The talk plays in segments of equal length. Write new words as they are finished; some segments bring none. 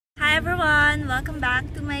everyone! Welcome back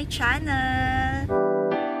to my channel!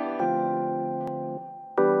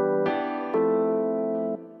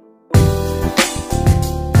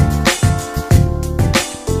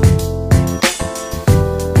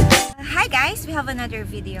 Hi guys! We have another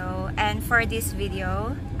video, and for this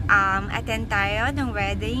video, attend tayo ng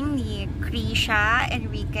wedding ni Krisia,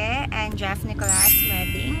 Enrique, and Jeff Nicolas'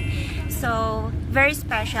 wedding. So, very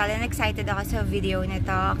special and excited ako sa video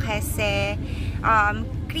nito kasi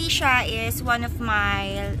Krisia is one of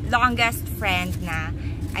my longest friend na.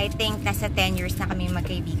 I think nasa 10 years na kami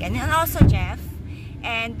magkaibigan. And also Jeff.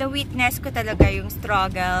 And the witness ko talaga yung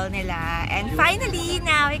struggle nila. And finally,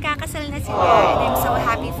 now, ikakasal na sila. And I'm so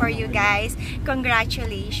happy for you guys.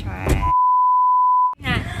 Congratulations!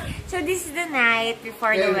 So this is the night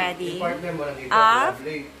before the wedding of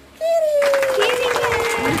Kitty!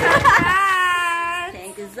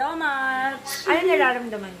 Thank you so much! Ano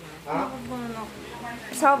nararamdaman mo?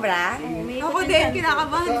 Sobra? Ako din,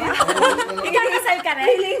 kinakabahan din. Ikaw kasal ka rin?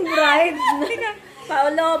 Feeling bride.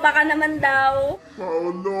 Paolo, baka naman daw.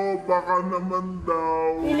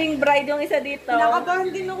 Feeling bride yung isa dito.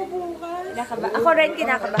 Kinakabahan din ako bukas. Ako rin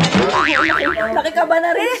kinakabahan. Nakikaba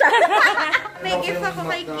na rin siya. May gift ako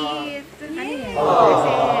kay Kit. Ano yan?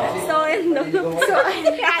 So-in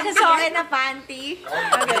na panty.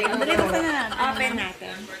 Okay, dito na natin. Open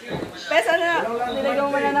natin. Pesa na, nilagaw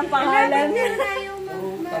mo na ng pangalan.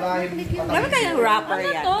 Dapat kayong wrapper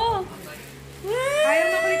yan. Ano to? Ayaw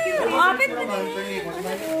makulit yung Open mo na.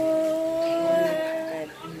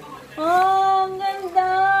 Oh, ang ganda.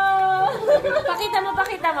 Pakita mo.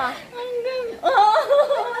 Ang ganda. Oh,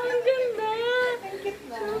 ang ganda.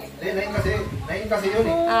 Nain kasi yun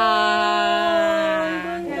eh.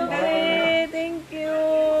 Thank you.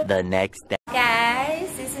 The next day.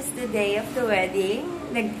 Guys, this is the day of the wedding.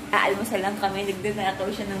 Nag-aalmusal lang kami. Nagdunakaw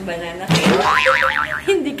siya ng banana cake.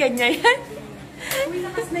 Hindi kanya yan. Uy,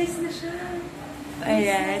 nakas-nice na siya.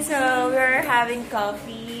 Ayan. So, we're having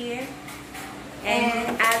coffee.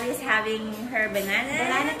 And Abby's having her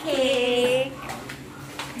banana cake.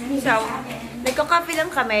 So, nagko-coffee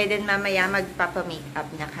lang kami. Then mamaya magpapa-makeup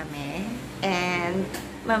na kami. And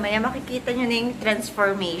mamaya makikita nyo na yung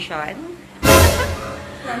transformation.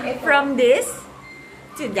 From this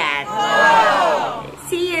to that. Wow.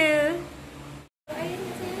 See you!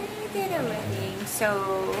 So,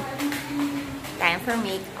 time for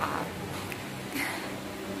makeup.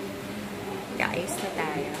 Guys, na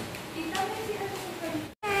tayo.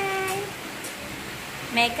 Hi!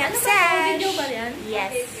 Makeup sesh! Video ba yan?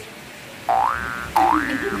 Yes.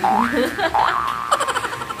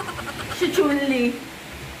 Si Chun-Li.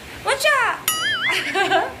 Watch out!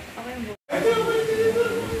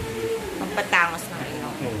 Magpatangos ng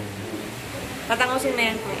ilong. Patangosin mo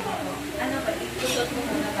yan po. Ano ba? Itusot mo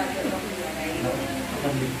muna bago ito kulay.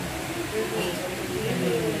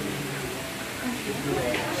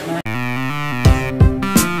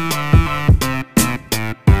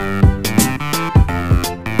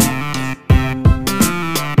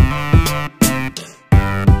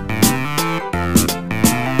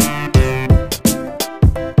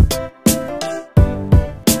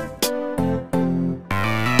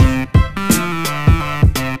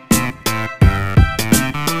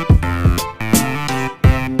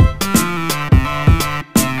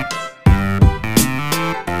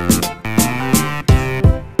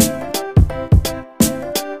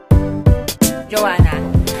 Joanna.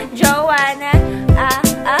 Joanna.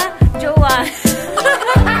 Joanna.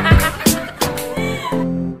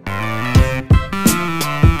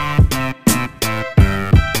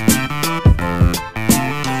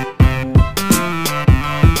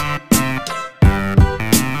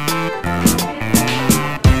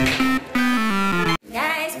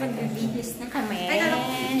 Guys, magbibihis na kami.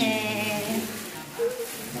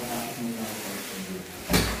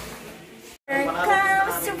 Here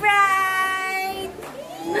comes the bride!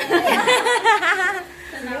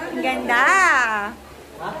 Ang ganda!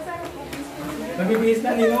 Nagbibihis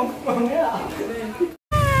na ninong.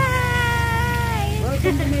 Hi!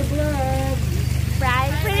 Welcome to my vlog.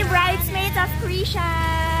 Pretty bridesmaids of Krisia!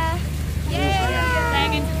 Yay!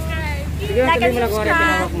 Like and subscribe. Sige, sabihin mo lang kung ano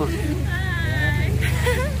pinawak mo.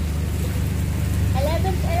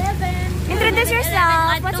 11. Introduce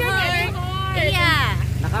yourself! What's your name? Yeah.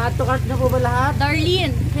 Naka-add to cart na po ba lahat?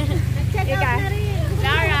 Darlene. Check out na rin.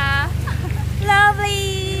 Lara.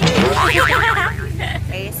 Lovely!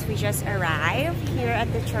 Guys, we just arrived here at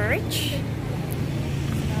the church.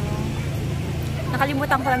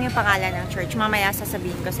 Nakalimutan ko lang yung pangalan ng church. Mamaya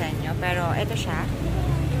sasabihin ko sa inyo. Pero ito siya.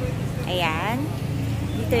 Ayan.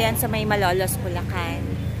 Dito yan sa may Malolos, Bulacan.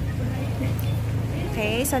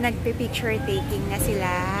 Okay, so nagpi-picture taking na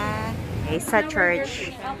sila. sa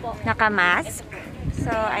church. Naka-mask.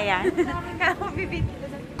 So, ayan.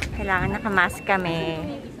 Kailangan naka-mask kami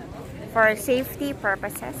for safety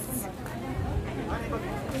purposes.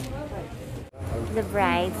 The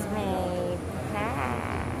bridesmaid.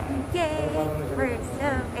 Yay! We're so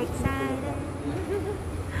excited.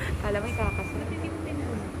 Alam mo, kakasal.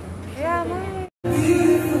 Yeah, man.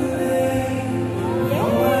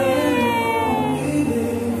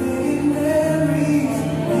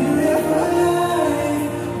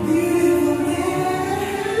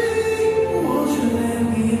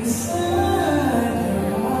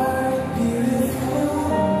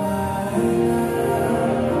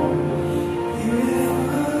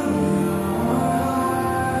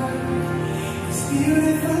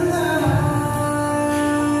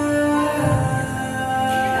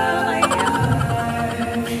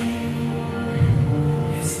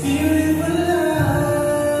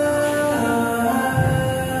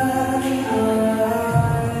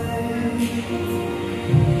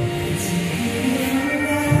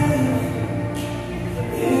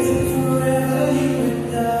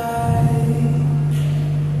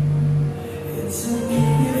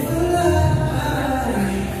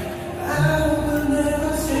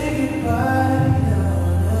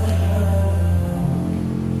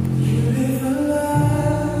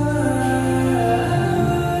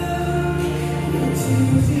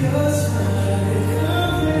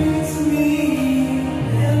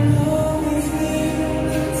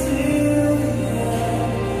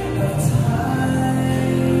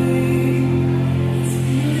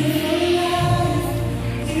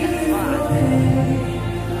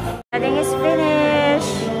 Wedding is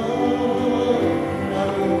finished.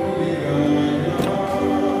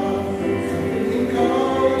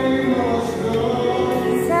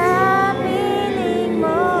 Sa piling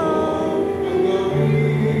mo,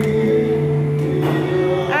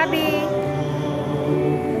 Abby.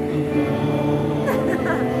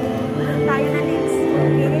 Tayo na next.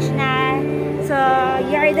 Finish na. So,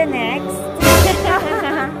 you're the next.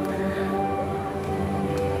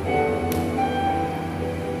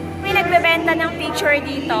 Nagbebenta ng picture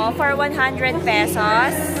dito for 100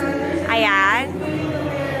 pesos. Ayan.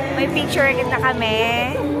 May picture na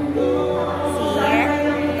kami. See?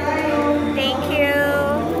 Thank you.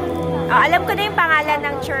 Alam ko na yung pangalan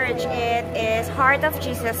ng church. It is Heart of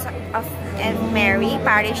Jesus of and Mary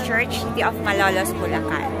Parish Church, City of Malolos,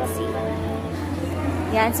 Bulacan. See?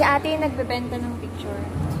 Yan. Si ate yung nagbebenta ng picture.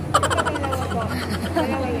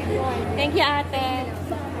 Thank you, ate.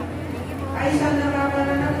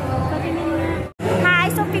 Hi,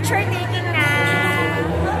 so picture taking na.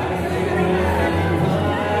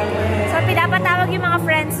 So pinapatawag yung mga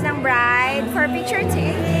friends ng bride for picture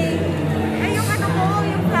taking. Ay, yung ano ko,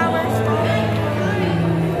 yung flowers ko.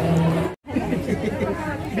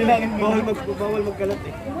 Bilangin bawal magkalat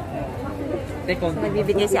eh. So,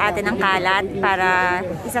 nagbibigay si ate ng kalat para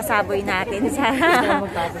isasaboy natin sa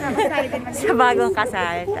sa bagong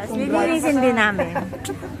kasal. Tapos lilinisin din namin.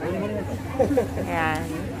 Ayan.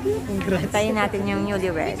 Tayin natin yung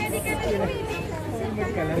newlyweds.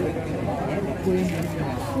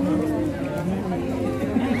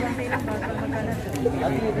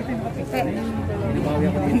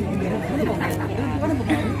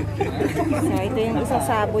 So, ito yung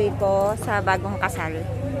isasaboy ko sa bagong kasal.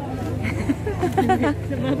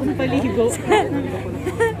 Sa bagong paligo.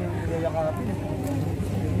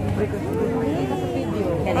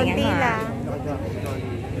 Galingan mo ah.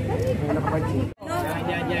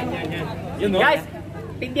 Guys,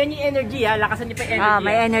 tignan niyo yung energy ha. Lakasan niyo pa yung energy. Ah,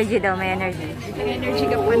 may energy daw, may energy. May energy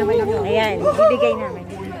ka pa naman ako. Ayan, bibigay namin.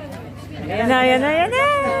 Ayan na, ayan na, ayan na.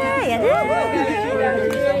 Ayan na.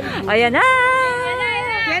 Ayan na.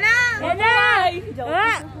 Yan na! Ayan na.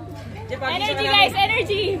 Ah. Energy guys,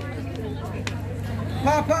 energy!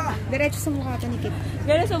 Papa! Diretso sa mukha ito ni Kit.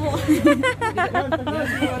 Diretso sa mukha.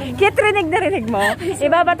 Kit, rinig na rinig mo.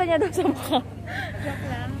 Ibabato niya daw sa mukha.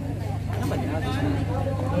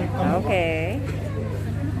 Okay.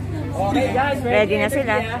 Okay guys, Ready na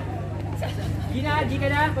sila. G ka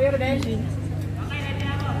na, Kuya Rodel.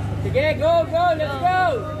 Sige, go, go, let's go!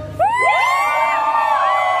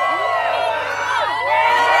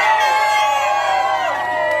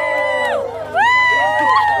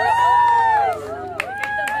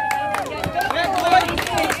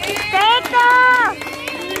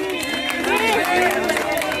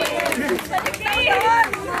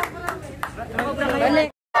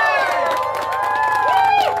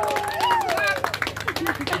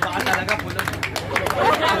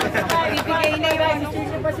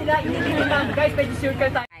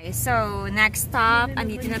 So, next stop,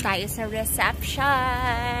 andito na tayo sa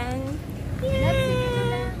reception.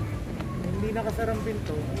 Yay! nakasarang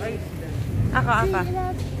pinto. Ay, Ako.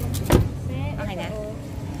 Okay na.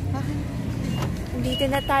 Dito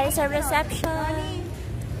na tayo sa reception.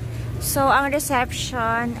 So, ang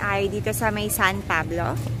reception ay dito sa may San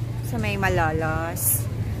Pablo. Sa may Malolos.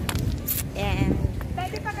 And,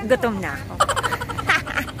 gutom na ako.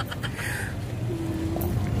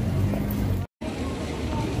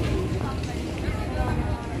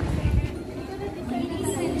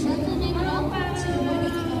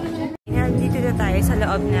 Dito na tayo sa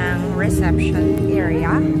loob ng reception area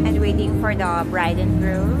and waiting for the bride and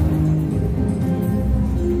groom.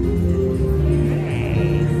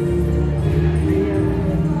 Okay.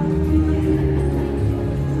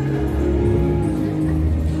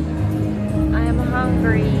 I'm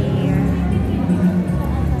hungry.